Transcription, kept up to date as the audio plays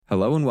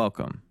Hello and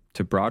welcome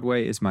to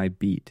Broadway is My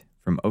Beat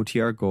from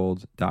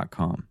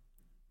OTRGold.com.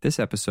 This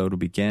episode will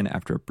begin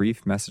after a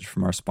brief message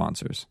from our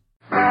sponsors.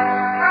 Broadway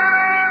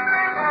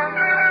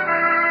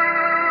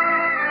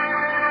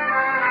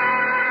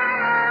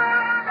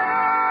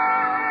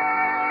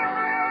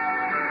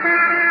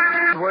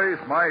is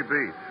My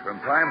Beat, from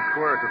Times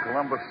Square to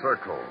Columbus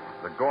Circle,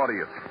 the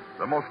gaudiest,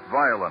 the most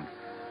violent,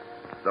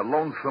 the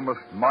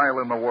lonesomest mile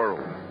in the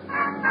world.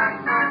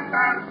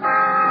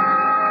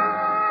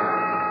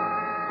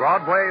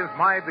 Broadway is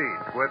My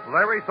Beat with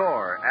Larry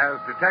Thor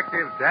as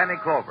Detective Danny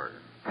Clover.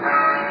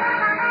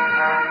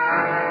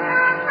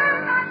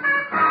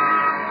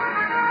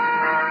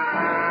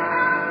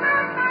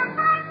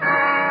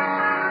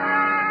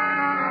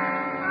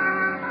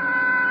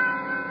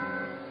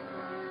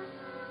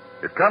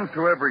 It comes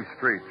to every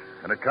street,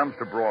 and it comes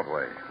to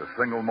Broadway, the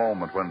single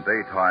moment when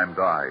daytime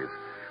dies,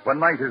 when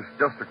night is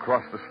just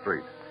across the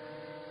street.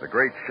 The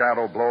great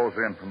shadow blows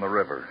in from the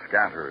river,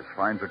 scatters,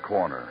 finds a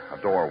corner, a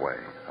doorway,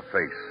 a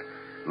face,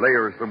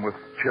 layers them with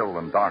chill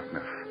and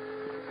darkness.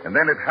 And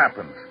then it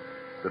happens,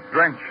 the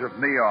drench of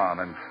neon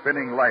and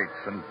spinning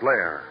lights and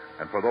glare,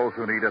 and for those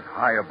who need it,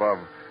 high above,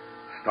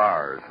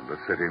 stars and the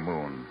city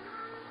moon.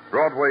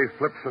 Broadway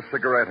flips a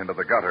cigarette into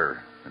the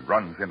gutter and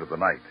runs into the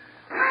night.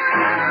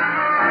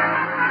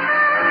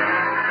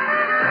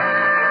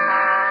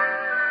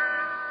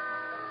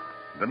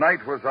 The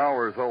night was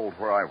hours old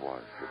where I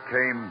was. It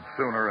came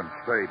sooner and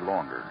stayed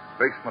longer.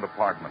 Basement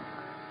apartment,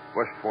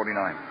 West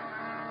 49th.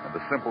 And a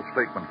simple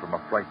statement from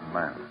a frightened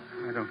man.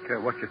 I don't care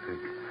what you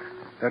think.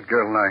 That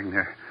girl lying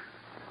there.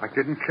 I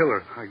didn't kill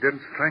her. I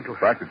didn't strangle her.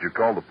 The fact that you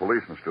called the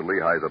police, Mr.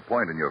 Lehigh, is a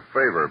point in your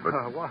favor, but...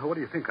 What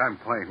do you think I'm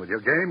playing with?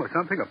 Your game or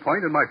something? A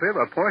point in my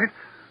favor? A point?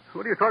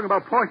 What are you talking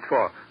about points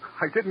for?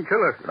 I didn't kill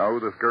her. You know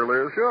who this girl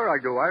is? Sure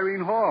I do. Irene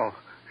Hall.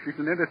 She's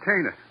an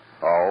entertainer.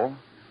 Oh?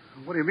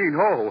 What do you mean,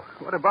 oh?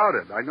 What about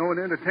it? I know an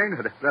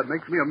entertainer. That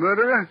makes me a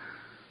murderer?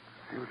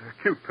 She was a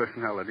cute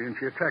personality, and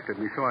she attracted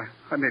me, so I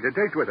made a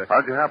date with her.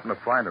 How'd you happen to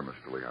find her,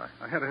 Mr. Lehigh?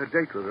 I had a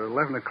date with her at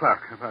 11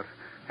 o'clock, about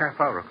half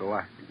hour ago.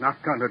 I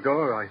knocked on the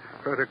door. I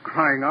heard her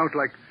crying out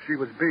like she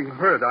was being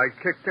hurt. I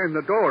kicked in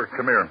the door.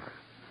 Come here.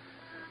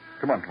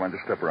 Come on,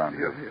 just step around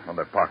here. Yeah. On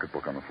that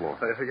pocketbook on the floor.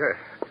 Yes.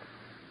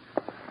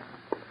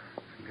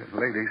 That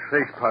lady's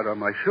face part on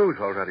my shoes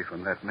already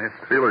from that mess.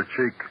 Feel her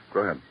cheek. Go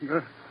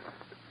ahead.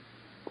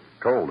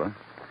 Cold, huh?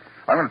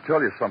 I'm going to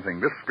tell you something.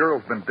 This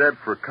girl's been dead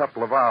for a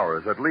couple of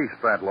hours, at least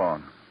that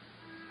long.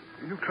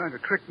 Are you trying to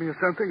trick me or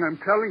something? I'm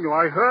telling you,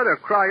 I heard her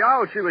cry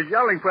out. She was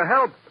yelling for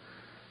help.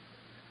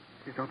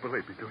 You don't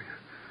believe me, do you?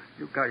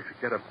 You guys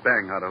get a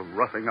bang out of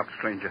roughing up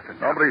strangers.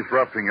 Nobody's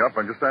roughing you up.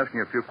 I'm just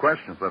asking a few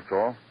questions, that's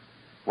all.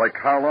 Like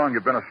how long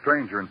you've been a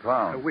stranger in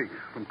town. A week.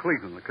 From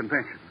Cleveland, the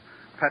convention.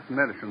 Patent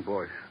medicine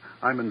boys.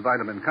 I'm in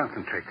vitamin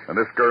concentrate. And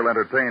this girl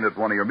entertained at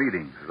one of your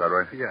meetings, is that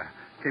right? Yeah.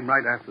 Came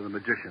right after the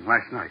magician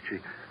last night. She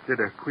did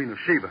a Queen of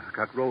Sheba.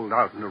 Got rolled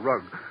out in the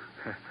rug.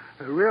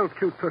 A real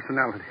cute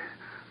personality.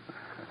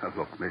 Now,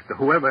 look, mister,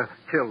 whoever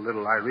killed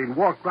little Irene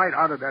walked right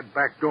out of that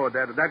back door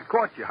there to that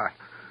courtyard.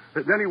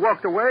 Then he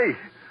walked away.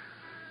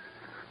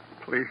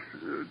 Please,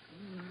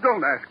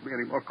 don't ask me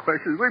any more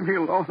questions. Leave me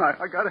alone.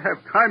 I got to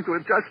have time to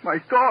adjust my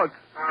thoughts.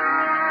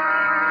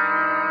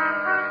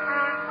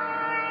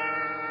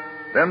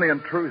 Then the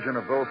intrusion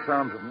of those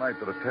sounds of night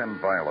that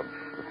attend violence,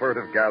 the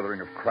furtive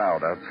gathering of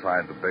crowd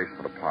outside the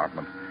basement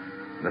apartment,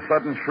 and the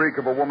sudden shriek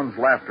of a woman's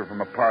laughter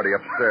from a party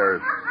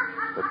upstairs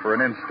that for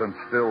an instant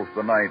stills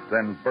the night,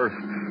 then bursts,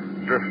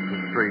 drifts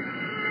the street,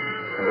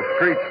 and the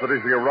screech that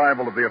is the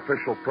arrival of the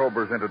official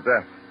probers into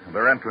death and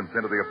their entrance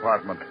into the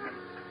apartment.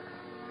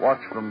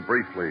 Watch them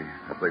briefly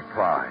as they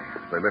pry,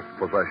 as they lift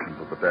possessions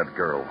of the dead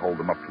girl, hold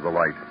them up to the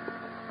light.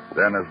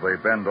 Then, as they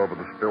bend over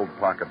the spilled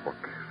pocketbook,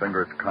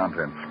 finger its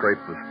contents, scrape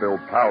the spilled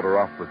powder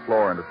off the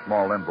floor into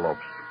small envelopes.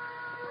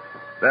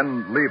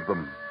 Then leave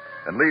them,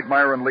 and lead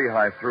Myron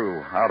Lehigh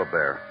through, out of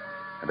there.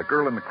 And a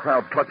girl in the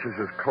crowd clutches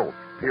his coat,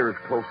 peers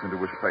close into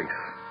his face,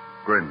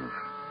 grins,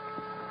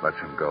 lets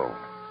him go.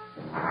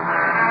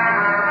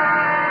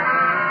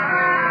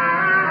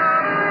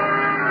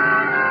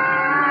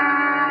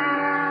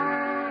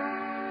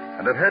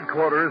 And at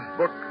headquarters,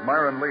 book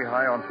Myron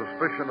Lehigh on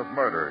suspicion of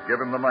murder.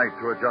 Give him the night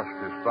to adjust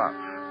his thoughts.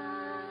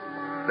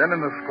 Then in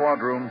the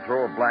squad room,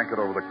 throw a blanket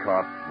over the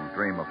cot and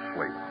dream of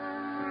sleep.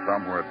 And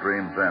somewhere at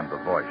dream's end,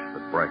 a voice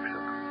that breaks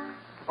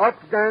it. Up,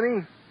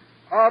 Danny.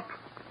 Up.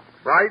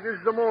 Bright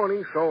as the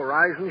morning, so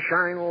rise and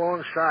shine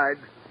alongside.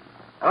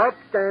 Up,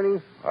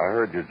 Danny. I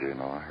heard you,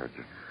 Gino. I heard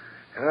you.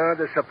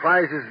 The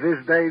surprises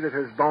this day that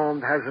has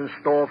dawned has in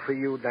store for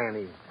you,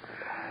 Danny.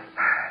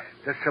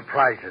 The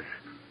surprises.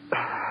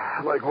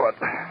 Like what?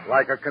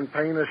 Like a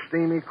container of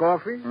steamy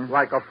coffee,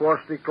 like a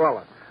frosty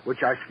cruller,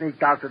 which I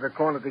sneaked out to the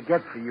corner to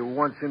get for you.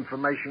 Once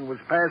information was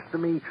passed to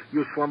me,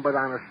 you slumbered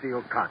on a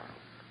steel cot.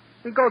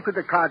 You go to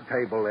the card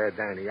table there,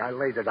 Danny. I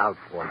laid it out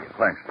for you.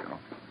 Thanks, Gino.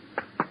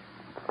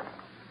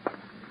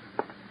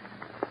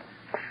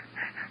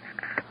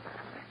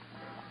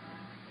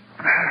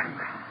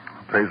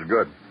 Tastes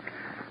good.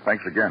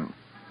 Thanks again.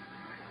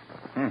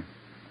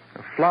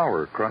 A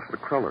flower across the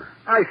cruller.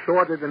 I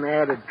thought it an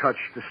added touch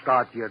to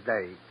start your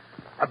day.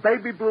 A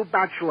baby blue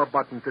bachelor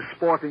button to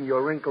sport in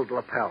your wrinkled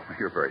lapel.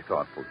 You're very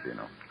thoughtful,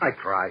 Gino. I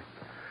try.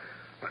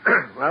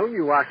 Well,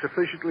 you are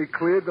sufficiently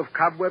cleared of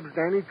cobwebs,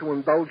 Danny, to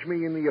indulge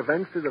me in the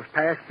events that have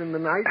passed in the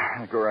night?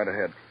 Go right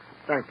ahead.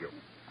 Thank you.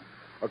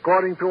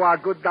 According to our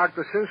good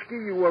Dr.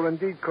 Sinsky, you were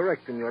indeed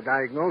correct in your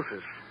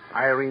diagnosis.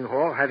 Irene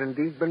Hall had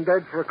indeed been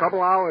dead for a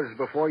couple hours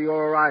before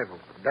your arrival.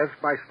 Death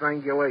by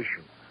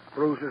strangulation.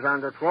 Bruises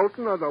on the throat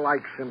and other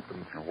like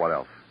symptoms. What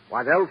else?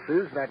 What else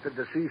is that the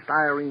deceased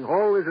Irene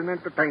Hall is an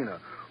entertainer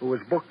who was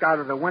booked out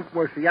of the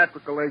Wentworth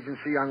Theatrical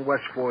Agency on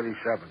West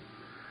 47.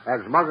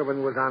 As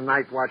Muggavan was on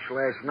night watch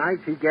last night,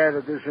 he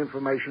gathered this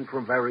information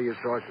from various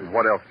sources.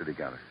 What else did he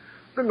gather?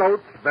 The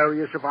notes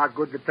various of our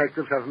good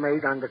detectives have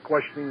made on the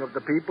questioning of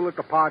the people at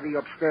the party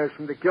upstairs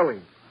from the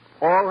killing.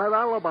 All have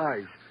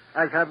alibis,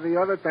 as have the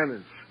other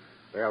tenants.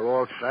 They are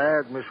all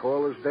sad Miss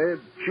Hall is dead.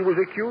 She was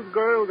a cute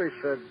girl, they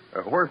said.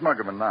 Where's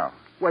Muggavan now?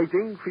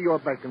 Waiting for your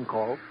beck and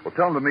call. Well,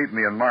 tell him to meet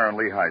me in Myron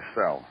Lehigh's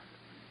cell.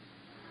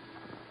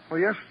 Oh,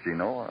 yes,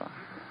 Gino.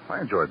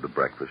 I enjoyed the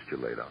breakfast you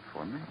laid out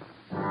for me.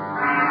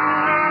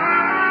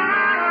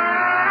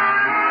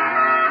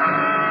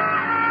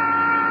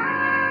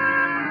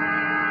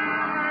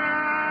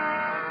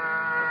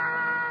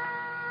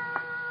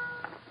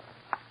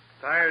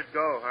 Tired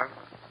go, huh?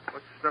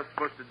 What's the stuff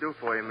supposed to do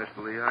for you,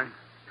 Mr. Lehigh?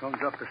 Tones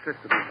up the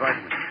system with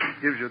vitamins.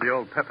 Gives you the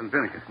old pep and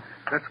vinegar.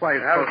 That's why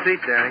it's Have a called... seat,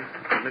 Danny.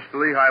 Mr.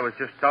 Lehigh was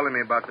just telling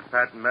me about the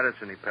patent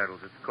medicine he peddles.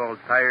 It's called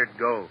Tired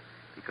Go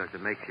because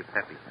it makes you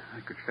peppy.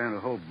 I could stand a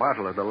whole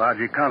bottle of the large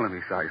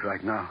economy size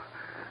right now.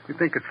 You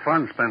think it's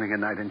fun spending a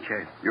night in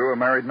jail? You're a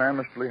married man,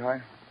 Mr.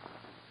 Lehigh?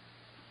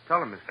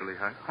 Tell him, Mr.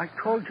 Lehigh. I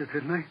told you,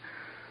 didn't I?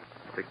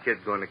 The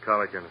kid going to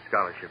college on a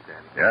scholarship,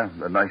 Danny.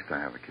 Yeah, nice to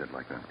have a kid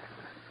like that.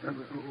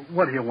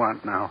 What do you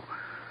want now?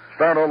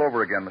 Start all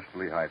over again, Mr.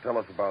 Lehigh. Tell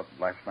us about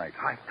last night.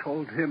 I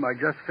told him I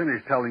just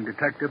finished telling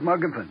Detective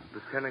Muggavan.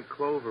 Lieutenant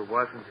Clover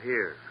wasn't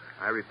here.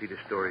 I repeat a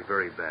story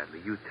very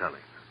badly. You tell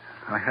him.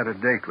 I had a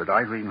date with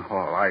Irene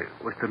Hall. I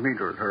was to meet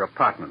her at her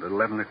apartment at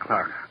 11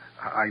 o'clock.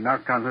 I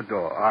knocked on the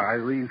door.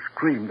 Irene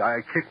screamed.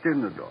 I kicked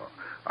in the door.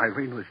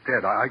 Irene was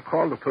dead. I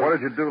called the police. What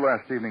did you do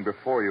last evening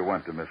before you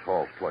went to Miss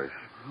Hall's place?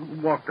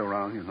 Walked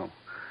around, you know.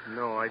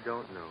 No, I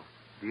don't know.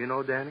 Do you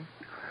know, Danny?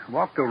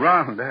 Walked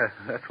around.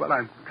 That's what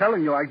I'm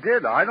telling you. I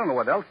did. I don't know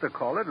what else to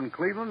call it. In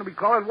Cleveland, we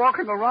call it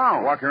walking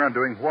around. Walking around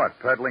doing what?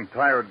 Peddling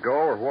Tired Go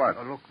or what?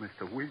 Oh, look,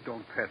 mister, we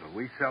don't peddle.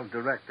 We sell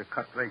direct to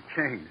cut-rate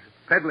chains.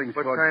 Peddling's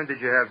What time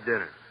did you have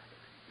dinner?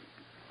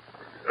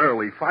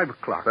 Early, 5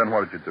 o'clock. Then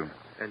what did you do?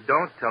 And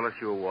don't tell us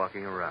you were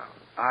walking around.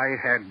 I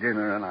had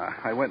dinner, and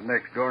I went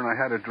next door, and I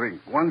had a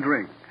drink. One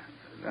drink.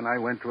 Then I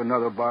went to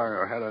another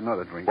bar or had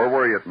another drink. Where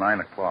were you at 9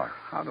 o'clock?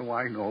 How do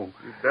I know?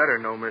 You better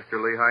know,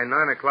 Mr. Lehigh.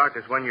 9 o'clock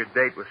is when your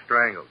date was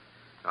strangled.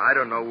 I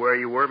don't know where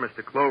you were.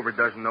 Mr. Clover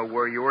doesn't know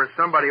where you were.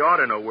 Somebody ought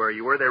to know where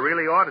you were. They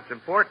really ought. It's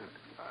important.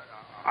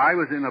 I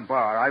was in a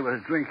bar. I was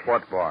drinking.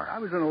 What bar? I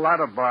was in a lot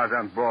of bars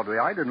on Broadway.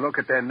 I didn't look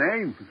at their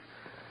names.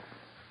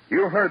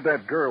 You heard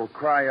that girl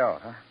cry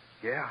out, huh?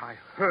 Yeah, I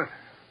heard her.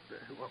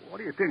 What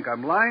do you think?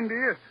 I'm lying to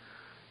you?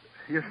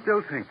 You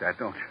still think that,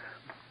 don't you?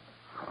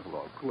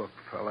 Oh, look,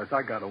 fellas,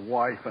 I got a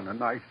wife and a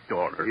nice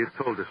daughter. You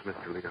told us,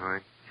 Mr. Lehigh.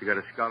 She got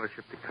a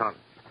scholarship to college.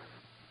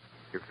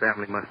 Your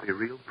family must be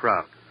real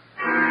proud.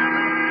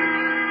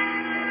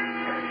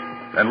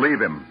 Then leave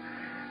him.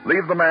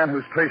 Leave the man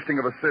whose tasting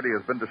of a city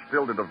has been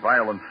distilled into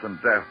violence and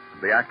death,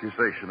 the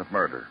accusation of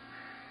murder.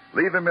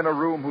 Leave him in a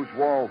room whose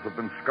walls have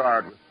been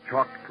scarred with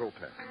chalked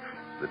protests,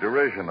 the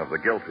derision of the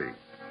guilty,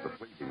 the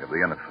pleading of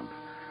the innocent.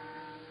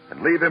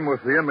 And leave him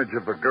with the image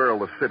of the girl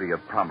the city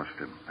had promised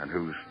him, and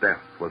whose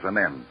death was an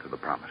end to the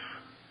promise.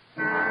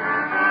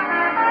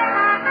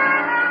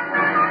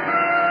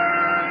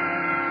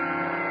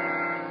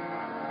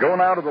 Go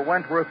now to the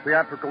Wentworth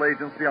Theatrical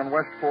Agency on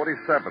West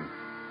 47th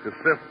to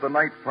sift the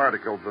night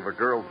particles of a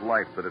girl's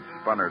life that had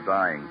spun her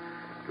dying,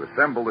 to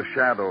assemble the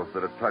shadows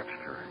that had touched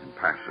her in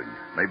passing.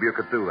 Maybe you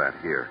could do that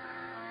here,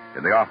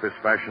 in the office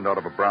fashioned out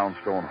of a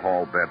brownstone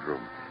hall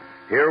bedroom.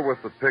 Here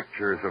with the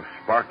pictures of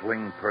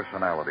sparkling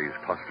personalities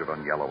clustered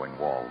on yellowing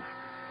walls,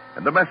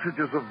 and the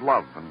messages of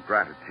love and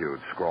gratitude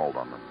scrawled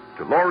on them.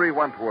 To Laurie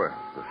Wentworth,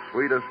 the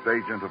sweetest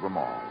agent of them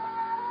all.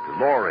 To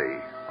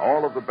Laurie,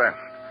 all of the best.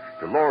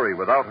 To Laurie,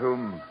 without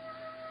whom...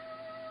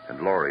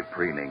 And Laurie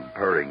preening,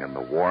 purring in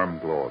the warm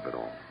glow of it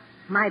all.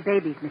 My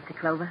babies, Mr.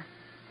 Clover.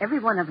 Every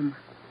one of them.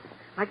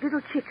 Like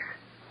little chicks.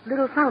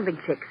 Little foundling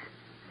chicks.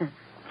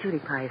 Cutie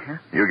pies, huh?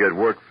 You get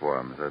work for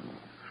them, is that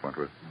Miss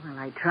Wentworth? Well,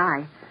 I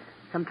try.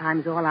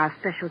 Sometimes all our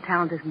special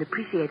talent isn't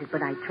appreciated,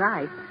 but I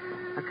try.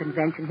 A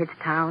convention hits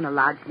town, a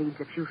lodge needs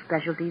a few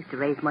specialties to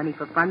raise money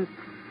for funds.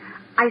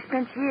 I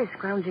spent years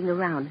scrounging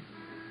around.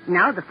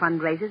 Now the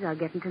fundraisers are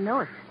getting to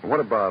know us. What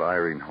about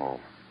Irene Hall?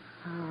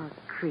 Oh,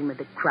 cream of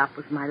the crop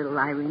was my little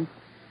Irene.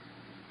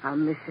 I'll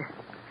miss her.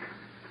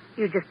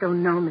 You just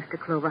don't know, Mr.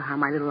 Clover, how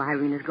my little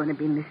Irene is going to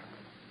be missed.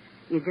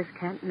 You just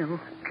can't know.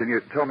 Can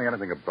you tell me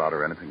anything about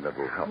her, anything that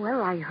will help?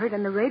 Well, I heard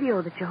on the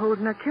radio that you're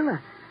holding her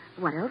killer.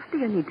 What else do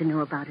you need to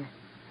know about her?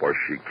 Where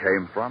she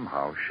came from,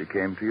 how she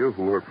came to you,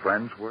 who her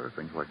friends were,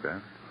 things like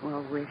that.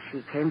 Well, where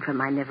she came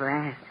from, I never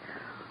asked.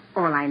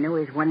 All I know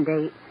is one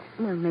day,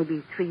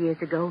 maybe 3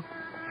 years ago,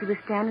 she was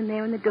standing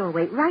there in the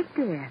doorway, right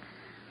there,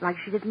 like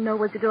she didn't know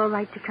was it all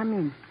right to come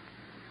in.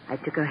 I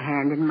took her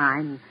hand in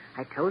mine, and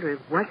I told her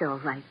it was all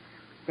right.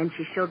 Then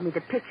she showed me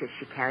the pictures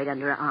she carried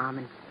under her arm,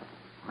 and,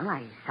 well,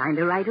 I signed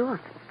her right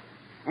off.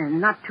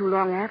 And not too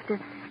long after,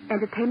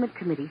 entertainment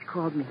committees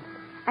called me.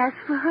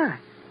 Asked for her.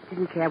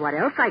 Didn't care what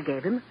else I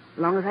gave him, as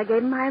long as I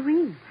gave him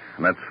Irene.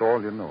 And that's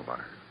all you know about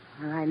her.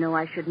 Well, I know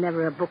I should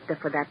never have booked her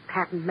for that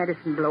patent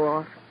medicine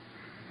blow-off.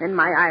 Then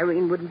my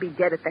Irene wouldn't be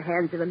dead at the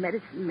hands of a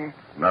medicine man.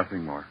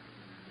 Nothing more.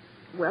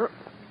 Well,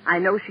 I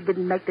know she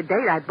didn't make the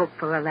date I booked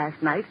for her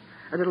last night,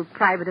 a little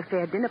private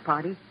affair dinner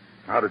party.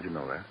 How did you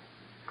know that?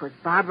 Because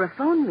Barbara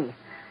phoned me.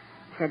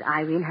 Said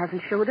Irene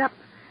hasn't showed up,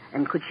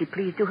 and could she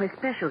please do her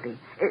specialty?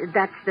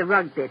 That's the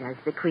rug bit as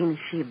the Queen of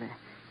Sheba.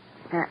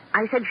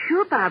 I said,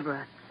 sure,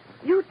 Barbara.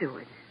 You do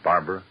it.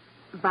 Barbara?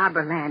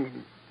 Barbara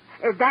Landon.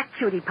 That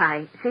cutie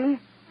pie, see?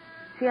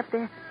 See up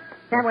there?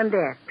 That one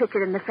there,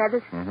 pictured in the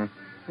feathers? Mm-hmm.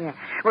 Yeah.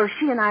 Well,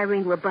 she and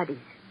Irene were buddies.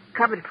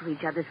 Covered for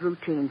each other's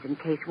routines in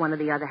case one or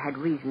the other had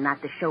reason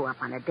not to show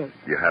up on a date.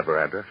 You have her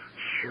address?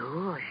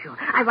 Sure.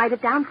 I write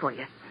it down for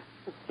you.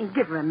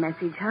 Give her a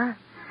message, huh?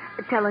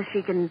 Tell her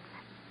she can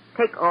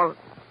take all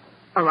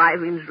of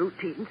Irene's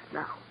routines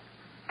now.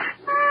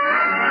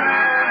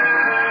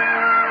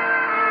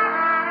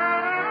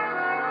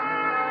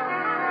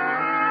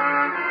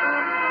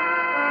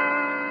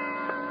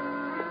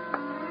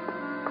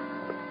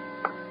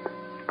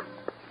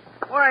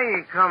 Why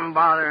you come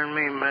bothering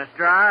me,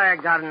 mister? I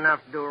got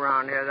enough to do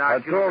around here. I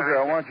told you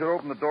I want you to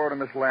open the door to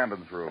Miss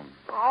Landon's room.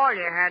 All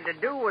you had to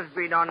do was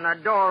beat on the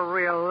door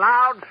real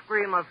loud,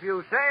 scream a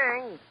few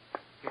sayings.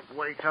 It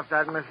wakes up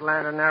that Miss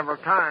Landon every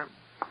time.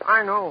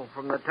 I know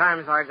from the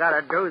times I got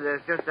to do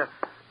this just to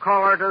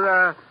call her to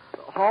the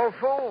hall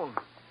phone.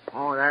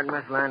 Oh, that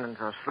Miss Landon's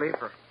a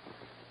sleeper.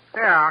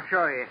 Here, I'll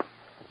show you.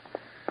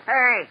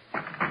 Hey,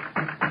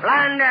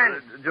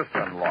 Landon! Just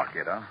unlock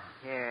it, huh?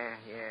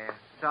 Yeah.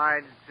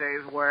 Besides, it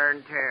saves wear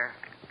and tear.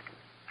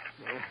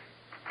 Yeah.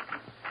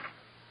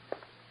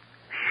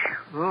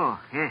 Oh,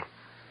 yeah.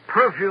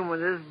 Perfume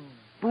with this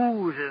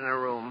booze in the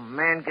room.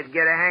 Man could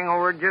get a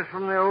hangover just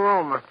from the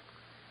aroma.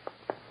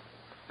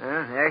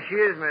 There she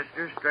is,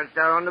 mister, stretched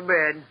out on the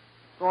bed.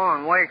 Go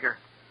on, wake her.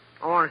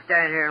 I want to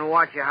stand here and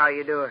watch you how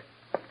you do it.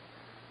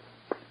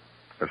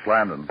 Miss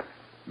Landon,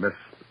 Miss...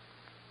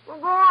 Well,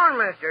 go on,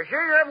 mister.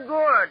 Shake up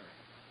good.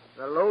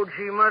 The load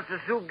she must have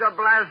souped up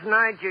last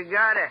night, you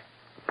got it.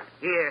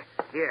 Here.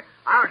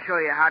 I'll show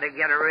you how to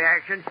get a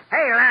reaction.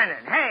 Hey,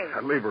 Landon,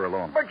 hey. Leave her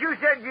alone. But you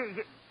said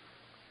you...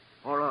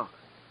 Oh, look.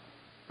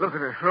 Look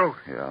at her throat.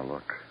 Yeah,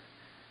 look.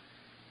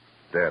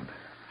 Dead.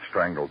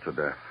 Strangled to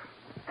death.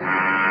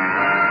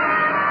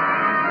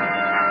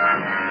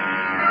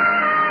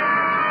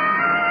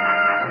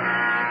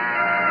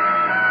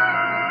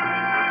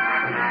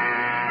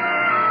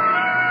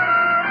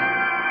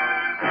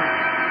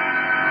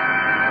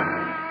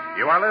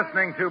 You are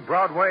listening to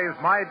Broadway's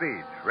My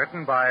Beat,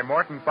 written by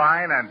Morton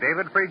Fine and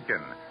David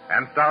Friedkin,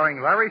 and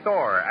starring Larry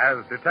Thor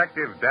as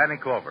Detective Danny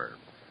Clover.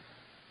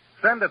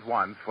 Send at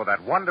once for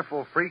that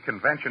wonderful free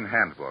convention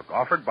handbook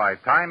offered by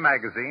Time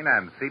Magazine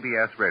and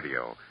CBS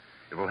Radio.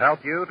 It will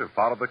help you to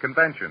follow the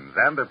conventions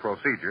and their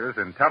procedures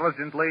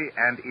intelligently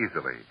and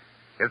easily.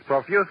 It's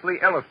profusely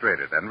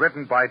illustrated and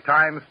written by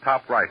Time's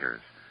top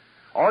writers.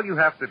 All you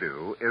have to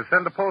do is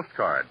send a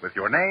postcard with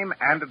your name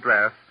and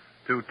address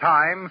to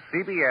Time,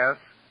 CBS,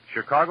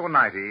 Chicago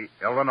 90,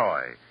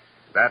 Illinois.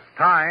 That's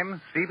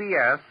Time,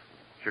 CBS,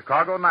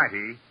 Chicago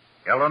 90,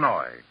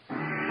 Illinois.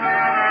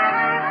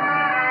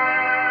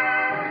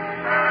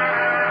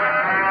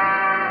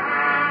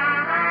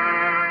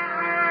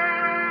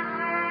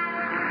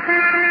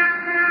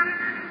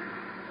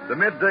 The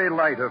midday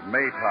light of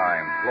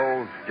Maytime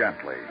flows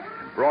gently.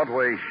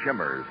 Broadway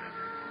shimmers.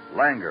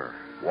 Languor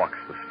walks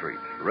the street,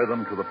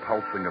 rhythm to the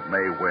pulsing of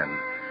May wind,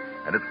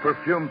 and its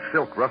perfumed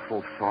silk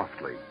rustles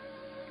softly.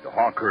 The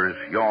hawkers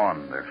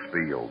yawn their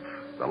spiels.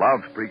 The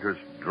loudspeakers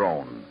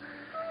drone.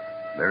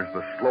 There's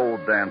the slow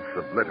dance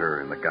of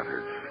litter in the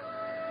gutters.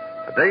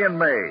 A day in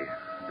May,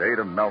 a day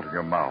to melt in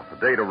your mouth, a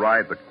day to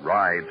ride the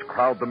rides,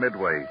 crowd the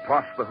midway,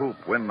 toss the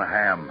hoop, win the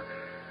ham.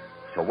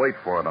 So wait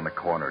for it on the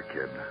corner,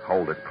 kid.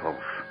 Hold it close.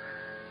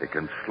 It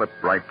can slip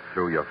right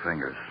through your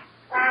fingers.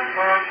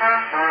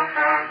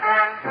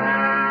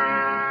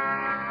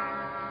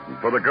 And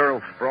for the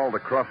girl sprawled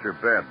across her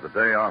bed, the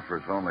day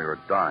offers only her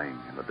dying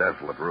in the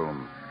desolate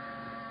room.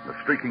 The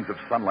streakings of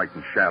sunlight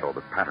and shadow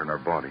that pattern her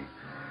body.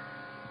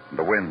 And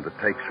the wind that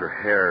takes her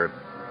hair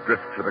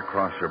drifts it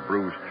across her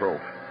bruised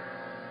throat.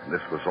 And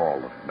this was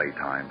all of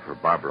Maytime for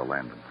Barbara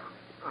Landon.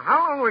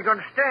 How long are we going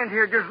to stand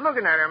here just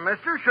looking at her,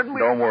 mister? Shouldn't we...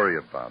 Don't worry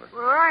about it.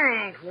 Well,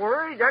 I ain't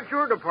worried. That's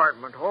your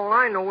department. All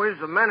I know is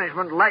the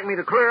management would like me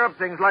to clear up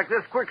things like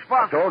this quick as I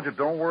possible. told you,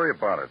 don't worry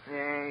about it.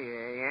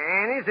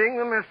 Yeah. Anything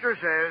the mister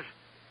says.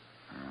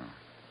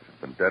 She's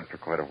been dead for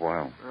quite a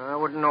while. I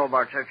wouldn't know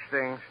about such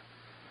things.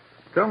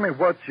 Tell me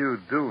what you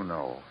do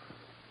know.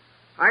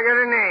 I got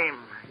a name.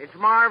 It's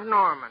Marv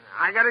Norman.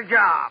 I got a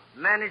job,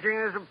 managing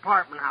this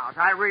apartment house.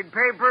 I read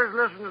papers,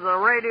 listen to the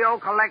radio,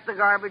 collect the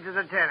garbage of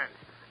the tenants.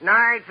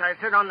 Nights, I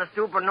sit on the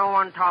stoop and no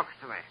one talks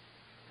to me.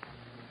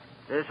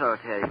 This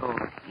hotel,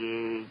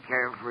 gay,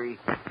 carefree,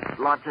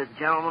 lots of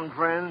gentlemen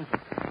friends.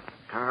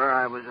 To her,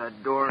 I was a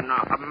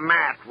doorknob, a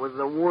mat with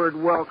the word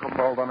welcome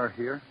Called on her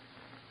here?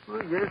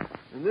 Well, yes,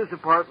 in this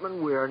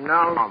apartment we are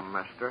now,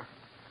 mister.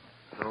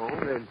 So,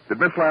 then... Did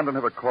Miss Landon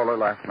have a caller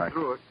last night?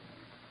 Through it.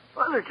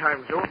 Other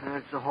times, though.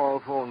 That's the hall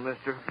phone,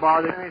 mister.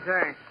 Bother me,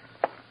 thanks.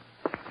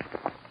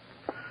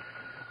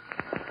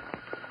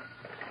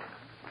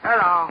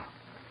 Hello.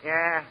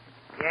 Yeah.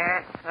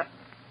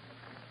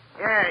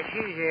 Yeah,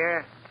 she's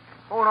here.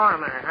 Hold on a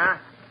minute, huh?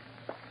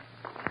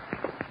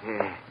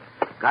 Yeah.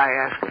 Guy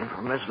asking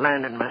for Miss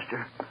Landon,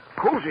 mister.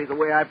 Cozy the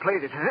way I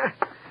played it, huh?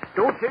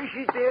 Don't say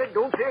she's dead.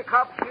 Don't say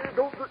cops here.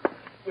 Don't...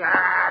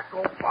 Yeah,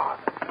 go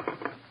bother.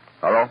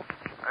 Hello?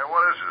 Hey,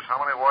 what is this?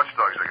 How many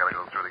watchdogs I gotta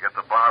go through to get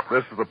to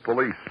Barbara? This is the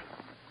police.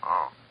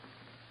 Oh.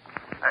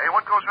 Hey,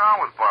 what goes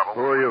on with Barbara?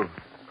 Who are you?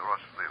 The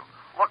Russ Steele.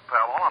 Look,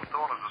 pal, all I'm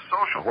doing is a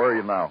social. Where are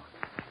you now?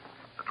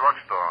 The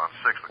drugstore on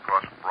 6th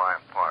across from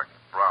Bryant Park.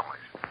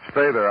 Bromley's.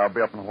 Stay there. I'll be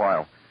up in a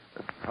while.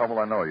 How will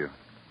I know you?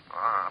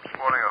 I'm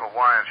sporting a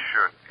Hawaiian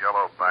shirt,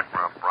 yellow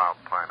background, brown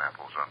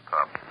pineapples on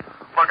top.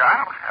 Look, I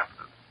don't have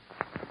to.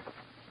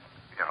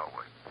 Yeah,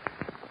 wait.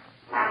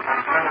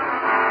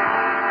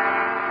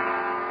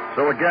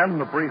 So again,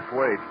 the brief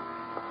wait.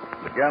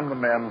 Again, the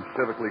men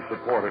civically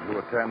supported who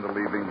attend the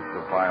leavings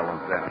of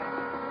violent death.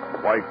 The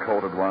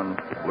white-coated ones,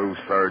 the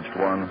blue-serged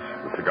ones,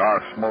 the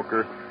cigar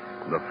smoker,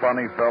 and the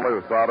funny fellow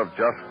who thought of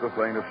just the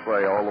thing to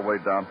say all the way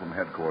down from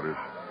headquarters.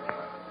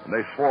 And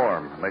they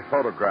swarm, and they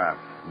photograph,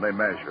 and they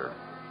measure.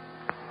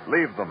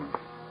 Leave them.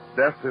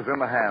 Death is in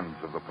the hands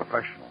of the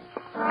professionals.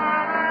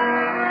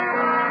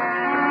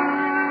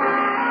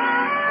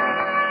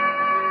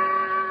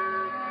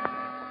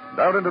 And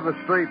out into the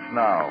streets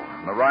now,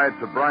 and the ride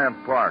to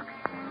Bryant Park,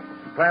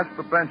 and past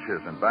the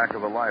benches in back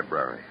of the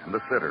library, and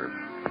the sitters,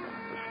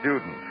 the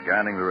students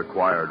scanning the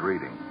required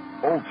reading,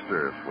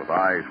 oldsters with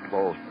eyes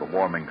closed to the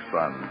warming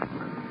sun.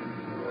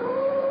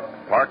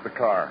 Park the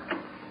car,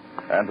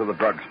 and to the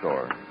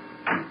drugstore.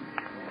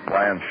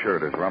 Lion's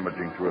shirt is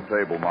rummaging through a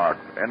table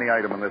marked any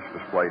item in this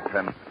display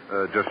 10.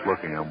 Just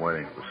looking. I'm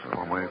waiting for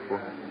someone. I'm waiting for?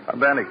 I'm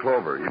Danny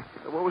Clover.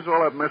 What was all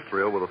that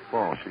mystery over the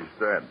phone? She's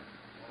dead.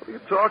 What are you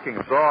talking?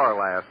 Saw her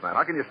last night.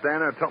 How can you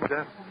stand there and tell me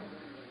that?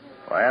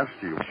 I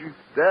asked you. She's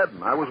dead,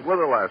 and I was with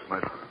her last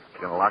night.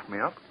 You gonna lock me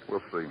up?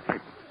 We'll see.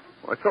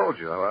 Well, I told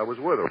you. I was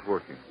with her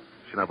working.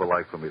 She never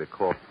liked for me to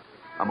call.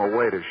 I'm a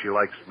waiter. She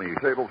likes me.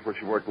 Tables where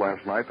she worked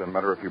last night and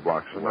met her a few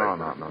blocks away. No,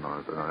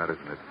 that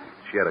isn't it.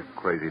 She had a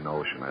crazy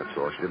notion, that's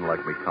all. She didn't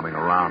like me coming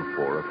around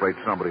for her. Afraid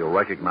somebody will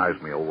recognize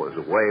me as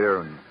a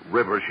waiter, and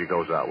River, she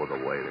goes out with a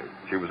waiter.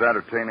 She was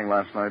entertaining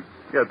last night?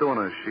 Yeah, doing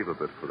a Shiva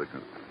bit for the...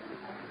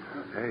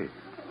 Hey.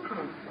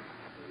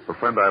 Her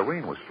friend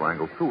Irene was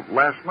strangled, too.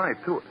 Last night,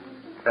 too.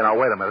 And now,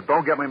 wait a minute.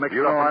 Don't get me mixed up.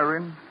 You know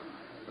Irene?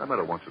 I met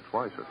her once or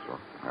twice, that's all.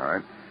 All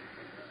right.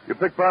 You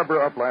picked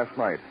Barbara up last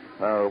night.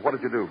 What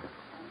did you do?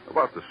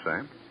 About the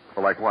same.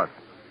 Well, like what?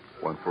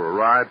 Went for a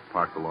ride,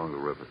 parked along the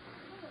river.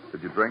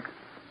 Did you drink?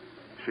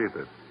 She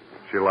did.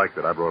 She liked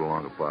it. I brought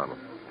along a bottle.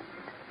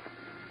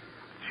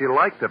 She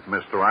liked it,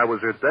 mister. I was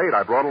her date.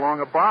 I brought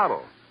along a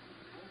bottle.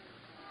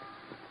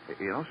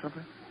 You know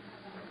something?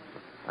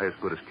 I as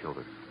good as killed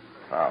her.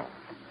 How?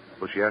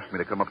 Well, she asked me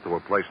to come up to her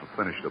place and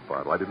finish the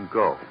bottle. I didn't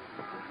go.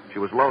 She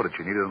was loaded.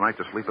 She needed a night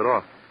to sleep it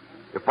off.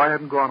 If I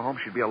hadn't gone home,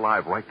 she'd be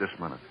alive right this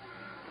minute.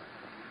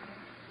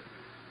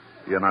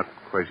 You're not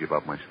crazy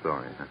about my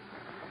story, huh?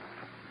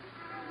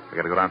 I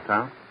gotta go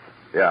downtown?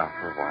 Yeah,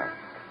 for a while.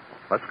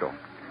 Let's go.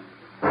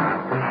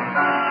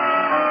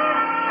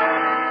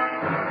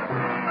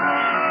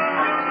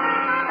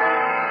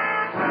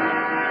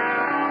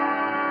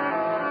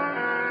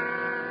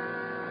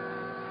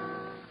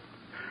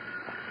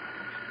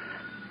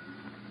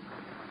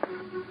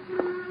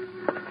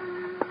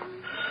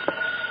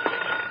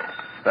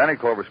 Danny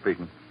Clover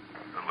speaking.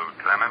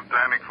 Lieutenant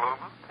Danny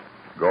Clover?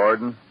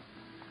 Gordon?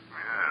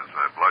 Yes,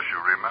 I blush you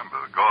remember.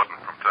 Gordon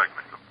from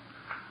Technical.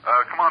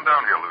 Come on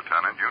down here,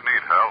 Lieutenant. You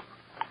need help.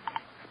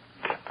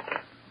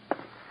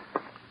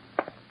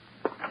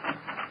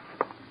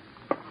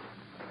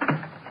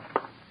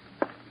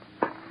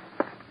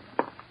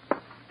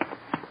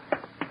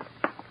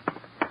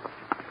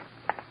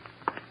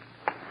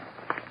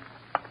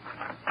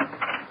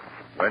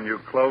 When you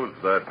close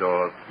that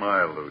door,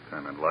 smile,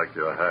 Lieutenant, like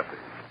you're happy.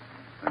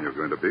 And you're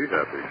going to be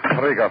happy.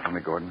 What do you got for me,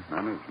 Gordon?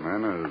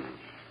 Manners.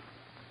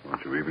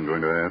 Aren't you even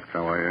going to ask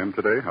how I am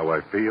today? How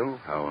I feel?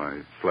 How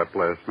I slept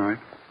last night?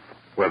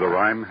 Whether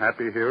I'm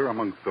happy here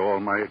amongst all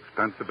my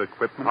expensive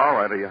equipment? All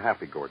right, are you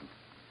happy, Gordon?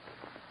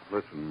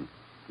 Listen,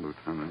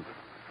 Lieutenant,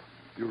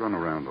 you run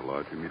around a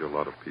lot. You meet a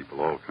lot of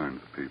people, all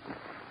kinds of people.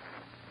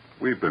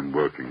 We've been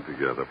working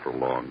together for a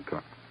long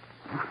time.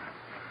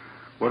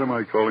 What am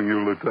I calling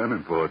you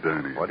Lieutenant for,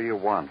 Danny? What do you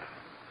want?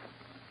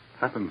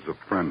 Happens a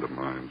friend of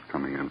mine's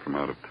coming in from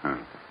out of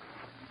town.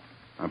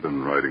 I've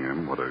been writing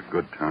him what a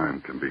good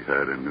time can be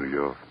had in New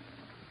York.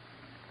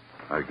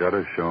 I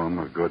gotta show him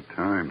a good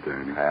time,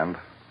 Danny. And?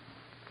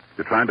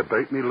 You trying to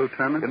bait me,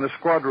 Lieutenant? In the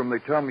squad room, they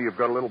tell me you've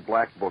got a little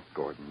black book,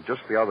 Gordon.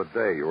 Just the other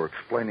day, you were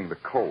explaining the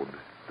code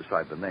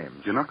beside the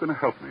names. You're not going to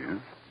help me, eh?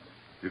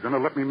 You're going to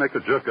let me make a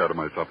jerk out of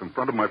myself in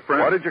front of my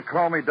friends? What did you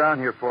call me down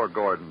here for,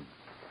 Gordon?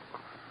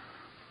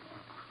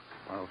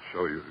 I'll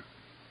show you.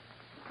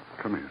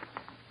 Come here.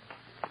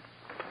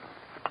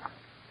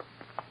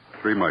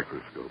 3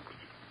 microscopes.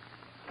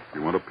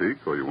 You want a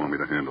peek, or you want me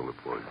to handle it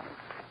for you?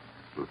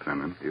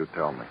 Lieutenant? You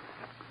tell me.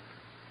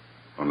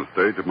 On the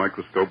stage of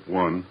microscope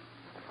 1,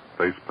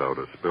 face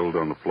powder spilled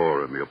on the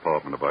floor in the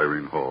apartment of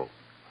Irene Hall.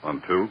 On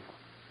 2,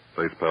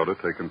 face powder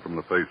taken from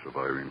the face of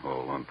Irene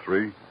Hall. On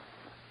 3,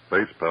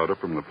 face powder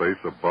from the face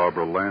of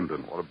Barbara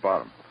Landon. What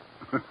about him?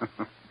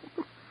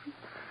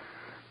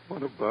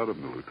 What about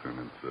him, the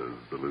lieutenant says.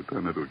 The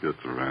lieutenant who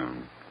gets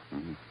around.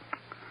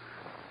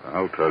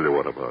 I'll tell you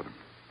what about him.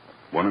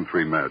 1 and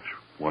 3 match.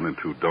 1 and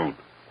 2 don't.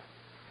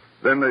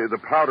 Then the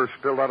powder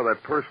spilled out of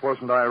that purse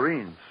wasn't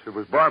Irene's. It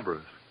was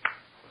Barbara's.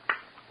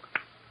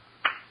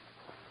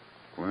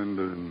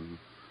 Glendon,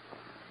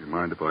 you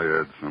mind if I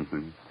add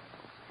something?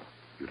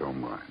 You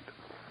don't mind.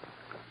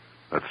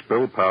 That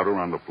spilled powder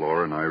on the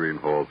floor in Irene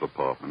Hall's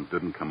apartment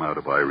didn't come out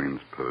of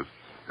Irene's purse.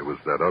 It was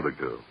that other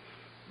girl's,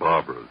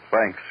 Barbara's.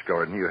 Thanks,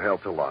 Gordon. You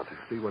helped a lot.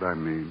 See what I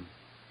mean?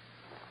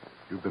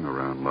 You've been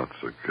around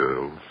lots of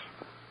girls.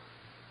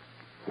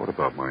 What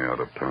about my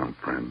out-of-town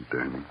friend,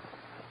 Danny?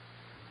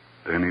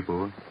 Danny,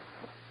 boy?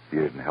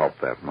 You didn't help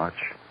that much.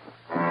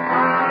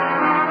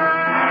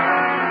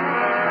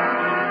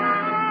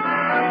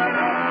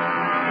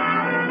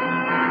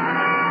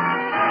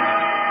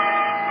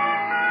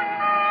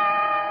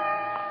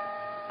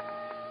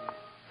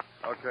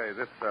 Okay,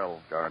 this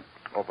cell, guard.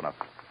 Open up.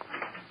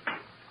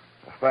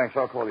 Thanks.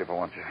 I'll call you if I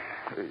want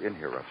you. In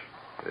here, Russ.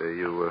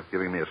 You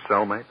giving me a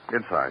cellmate?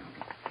 Inside.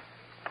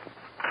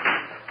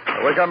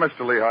 Wake up,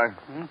 Mr. Lehigh.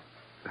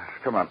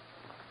 Come on.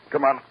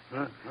 Come on.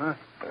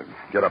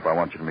 Get up. I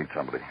want you to meet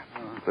somebody.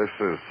 This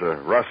is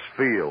Russ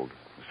Field,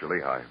 Mr.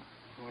 Lehigh.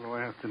 What do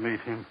I have to meet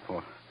him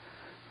for?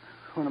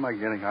 When am I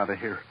getting out of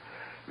here?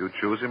 You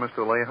choosy, Mr.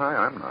 Lehigh?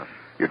 I'm not.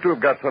 You two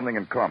have got something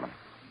in common.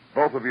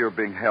 Both of you are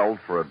being held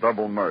for a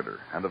double murder,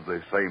 and of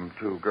the same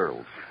 2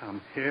 girls. Come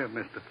here,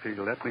 Mr.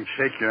 Field. Let me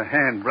shake your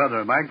hand,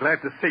 brother. Am I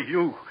glad to see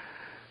you?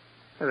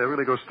 Hey, they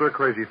really go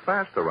stir-crazy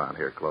fast around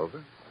here,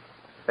 Clover.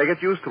 Hey,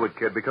 get used to it,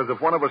 kid, because if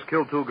one of us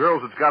killed 2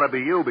 girls, it's got to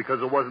be you,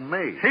 because it wasn't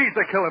me. He's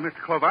the killer,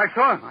 Mr. Clover. I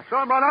saw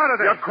him run out of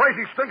there. You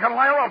crazy stinking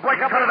liar. I'll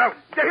break up. Cut it out.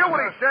 Did you hear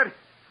what he said?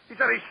 He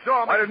said he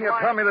saw me. Why didn't you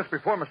tell me this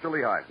before, Mr.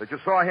 Lehigh? That you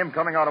saw him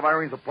coming out of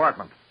Irene's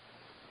apartment?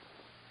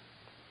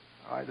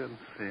 I didn't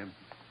see him.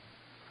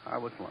 I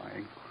was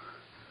lying.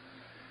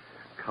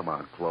 Come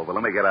on, Clover.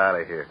 Let me get out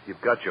of here. You've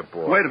got your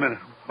boy. Wait a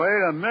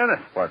minute.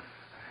 What?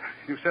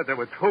 You said there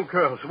were 2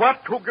 girls.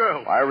 What 2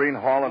 girls? Irene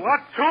Hall and...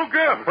 What 2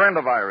 girls? A friend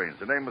of Irene's.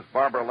 Her name was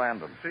Barbara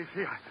Landon. See,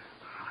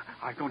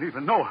 I don't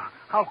even know.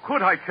 How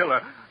could I kill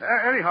her?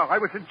 Anyhow, I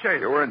was in jail.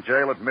 You were in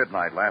jail at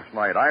midnight last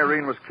night.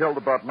 Irene was killed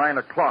about 9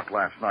 o'clock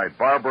last night.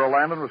 Barbara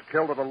Landon was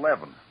killed at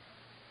 11.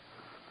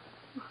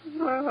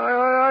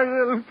 I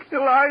didn't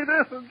kill.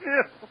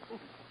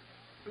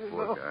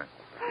 Poor guy.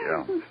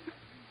 Yeah.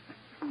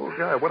 Poor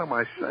guy. What am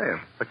I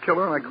saying? A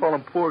killer, and I call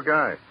him poor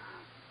guy.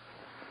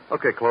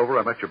 Okay, Clover,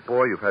 I met your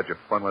boy. You've had your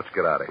fun. Let's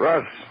get out of here.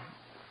 Russ,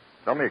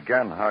 tell me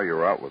again how you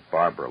were out with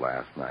Barbara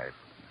last night.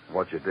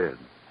 What you did.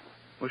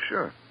 Well,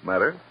 sure.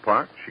 Met her,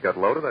 parked. She got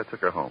loaded. I took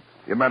her home.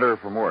 You met her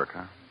from work,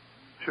 huh?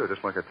 Sure,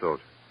 just like I told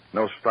you.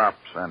 No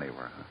stops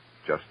anywhere, huh?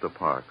 Just the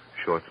park.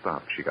 Short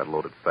stop. She got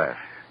loaded fast.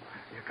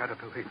 You gotta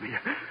believe me.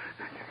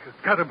 You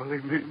gotta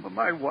believe me.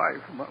 My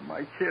wife,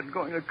 my kid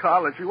going to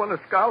college. He won a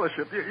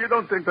scholarship. You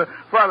don't think the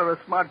father of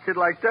a smart kid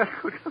like that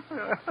could...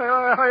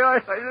 I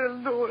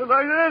didn't do it.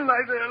 I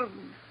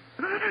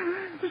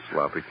didn't.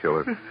 Sloppy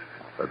killer.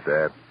 A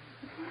dad.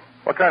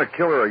 What kind of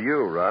killer are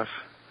you, Russ?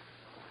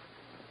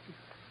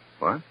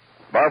 What?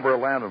 Barbara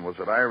Landon was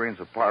at Irene's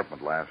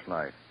apartment last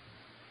night.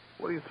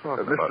 What are you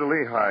talking about? Mr.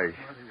 Lehigh.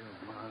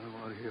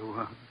 What do you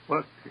want?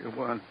 What do you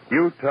want?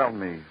 You tell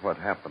me what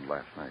happened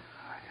last night.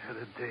 I had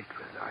a date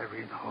with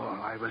Irene Hall.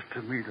 I was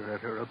to meet her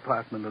at her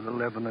apartment at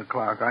 11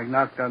 o'clock. I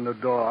knocked on the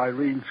door.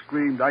 Irene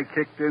screamed. I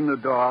kicked in the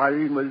door.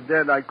 Irene was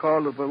dead. I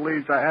called the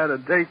police. I had a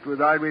date with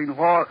Irene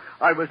Hall.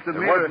 I was to meet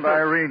her. It wasn't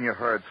Irene you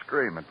heard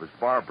scream. It was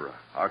Barbara.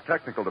 Our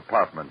technical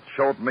department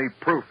showed me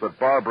proof that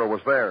Barbara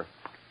was there.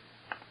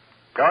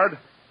 Guard?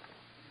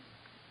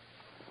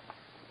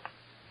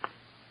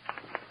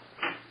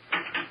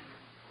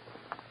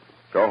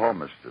 Go home,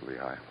 Mr.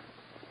 Lehigh.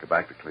 Go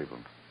back to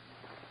Cleveland.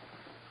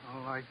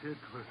 All I did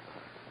was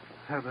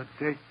have a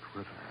date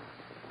with her.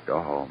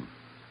 Go home.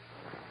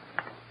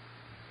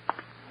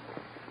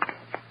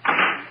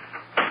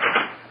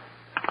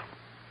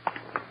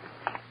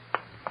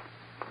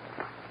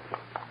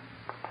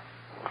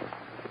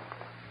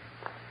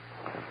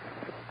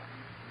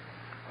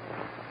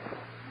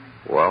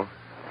 Well,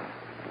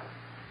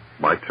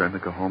 my time to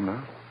go home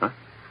now? Huh?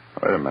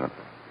 Wait a minute.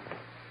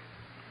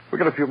 We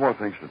got a few more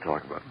things to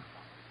talk about.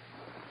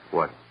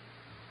 What?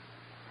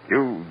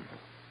 You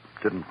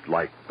didn't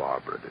like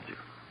Barbara, did you?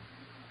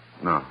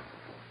 No.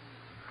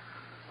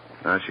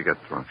 No, she got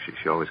drunk.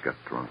 She always got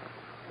drunk.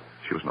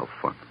 She was no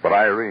fun. But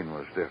Irene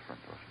was different,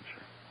 wasn't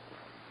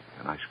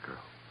she? A nice girl.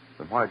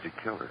 Then why'd you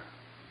kill her?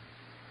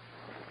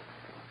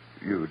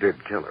 You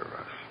did kill her,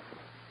 Russ.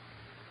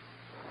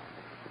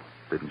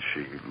 Didn't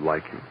she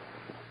like you?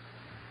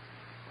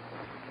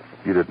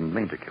 You didn't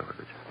mean to kill her,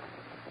 did you?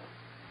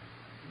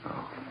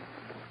 No.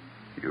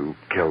 You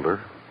killed her,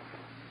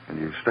 and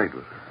you stayed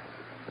with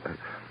her.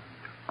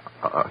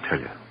 I'll tell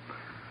you.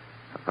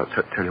 I'll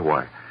tell you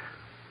why.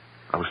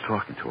 I was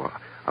talking to her.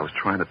 I was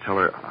trying to tell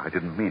her I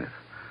didn't mean it.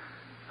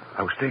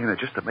 I was staying there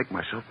just to make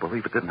myself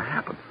believe it didn't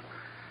happen.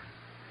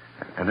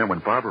 And then when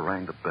Barbara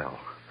rang the bell...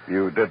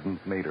 You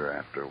didn't meet her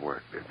after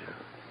work, did you?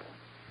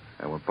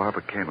 And when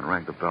Barbara came and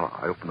rang the bell,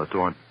 I opened the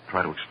door and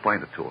tried to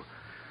explain it to her.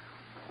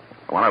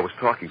 When I was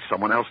talking,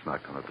 someone else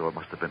knocked on the door. It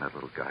must have been that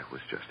little guy who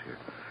was just here.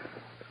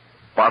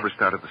 Barbara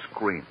started to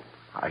scream.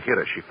 I hit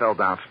her. She fell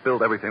down,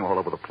 spilled everything all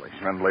over the place.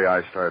 Friendly,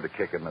 I started to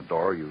kick in the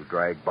door. You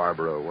dragged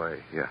Barbara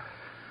away. Yeah.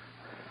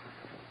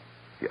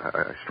 Yeah,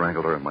 I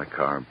strangled her in my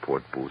car and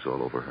poured booze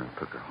all over her and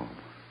took her home.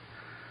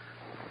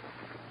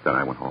 Then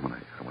I went home and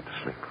I went to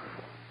sleep.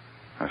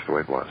 That's the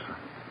way it was, huh?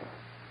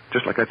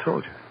 Just like I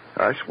told you.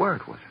 I swear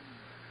it was.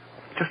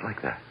 Just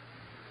like that.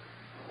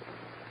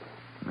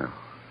 No.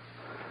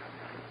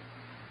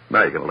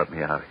 Now you're going to let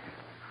me out of here.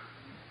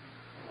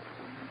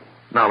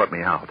 Now let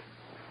me out.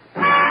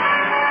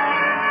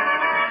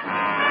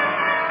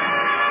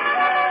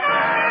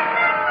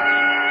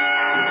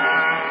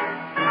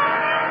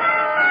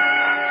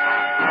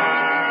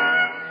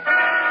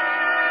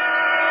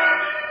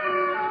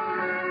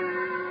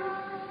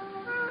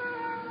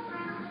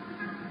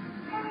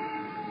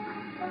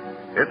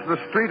 It's the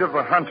street of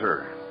the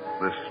hunter,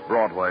 this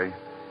Broadway,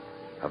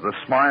 of the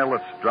smile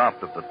that's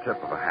dropped at the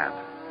tip of a hat.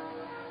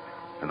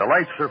 And the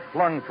lights are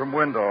flung from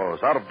windows,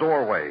 out of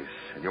doorways,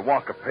 and you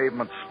walk a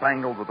pavement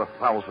spangled with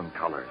 1,000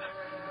 colors.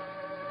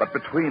 But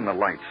between the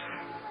lights,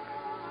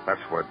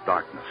 that's where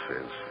darkness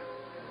is.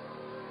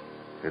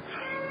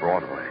 It's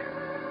Broadway,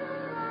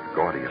 the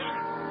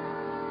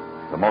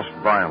gaudiest, the most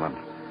violent,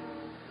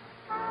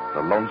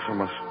 the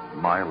lonesomest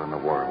mile in the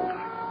world.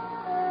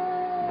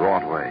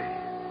 Broadway.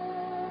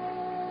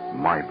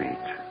 My beat.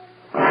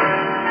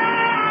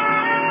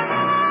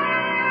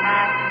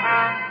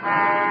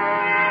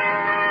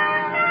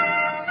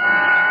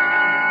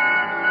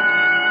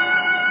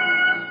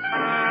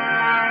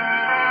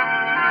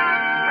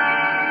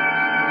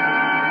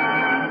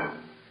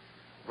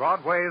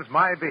 Broadway's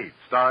My Beat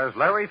stars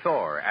Larry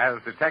Thor as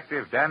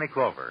Detective Danny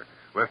Clover,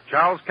 with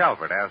Charles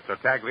Calvert as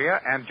Tartaglia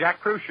and Jack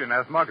Crucian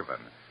as Muggavan.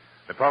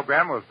 The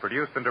program was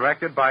produced and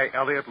directed by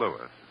Elliott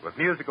Lewis, with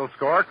musical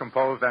score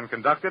composed and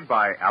conducted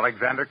by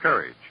Alexander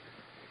Courage.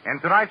 In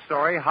tonight's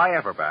story, High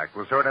Everback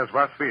was heard as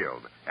Russ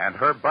Field, and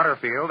Herb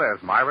Butterfield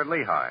as Myron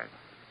Lehigh.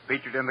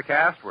 Featured in the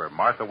cast were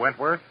Martha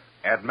Wentworth,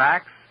 Ed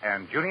Max,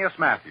 and Junius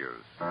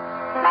Matthews.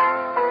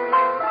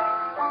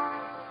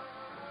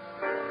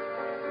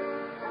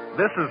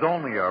 This is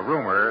only a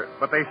rumor,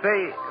 but they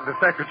say the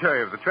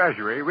Secretary of the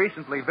Treasury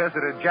recently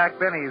visited Jack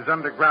Benny's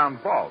underground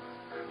vault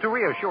to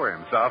reassure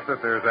himself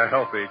that there's a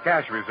healthy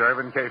cash reserve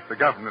in case the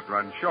government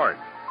runs short.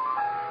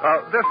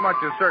 This much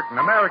is certain.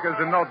 America's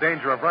in no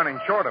danger of running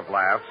short of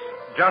laughs,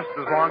 just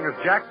as long as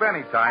Jack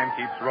Benny Time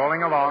keeps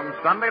rolling along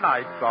Sunday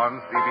nights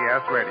on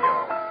CBS Radio.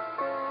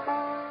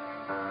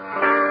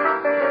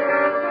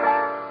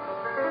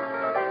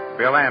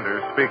 Bill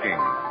Anders speaking.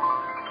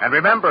 And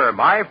remember,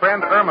 My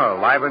Friend Irma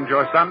livens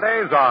your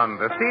Sundays on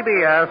the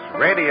CBS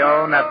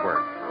Radio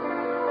Network.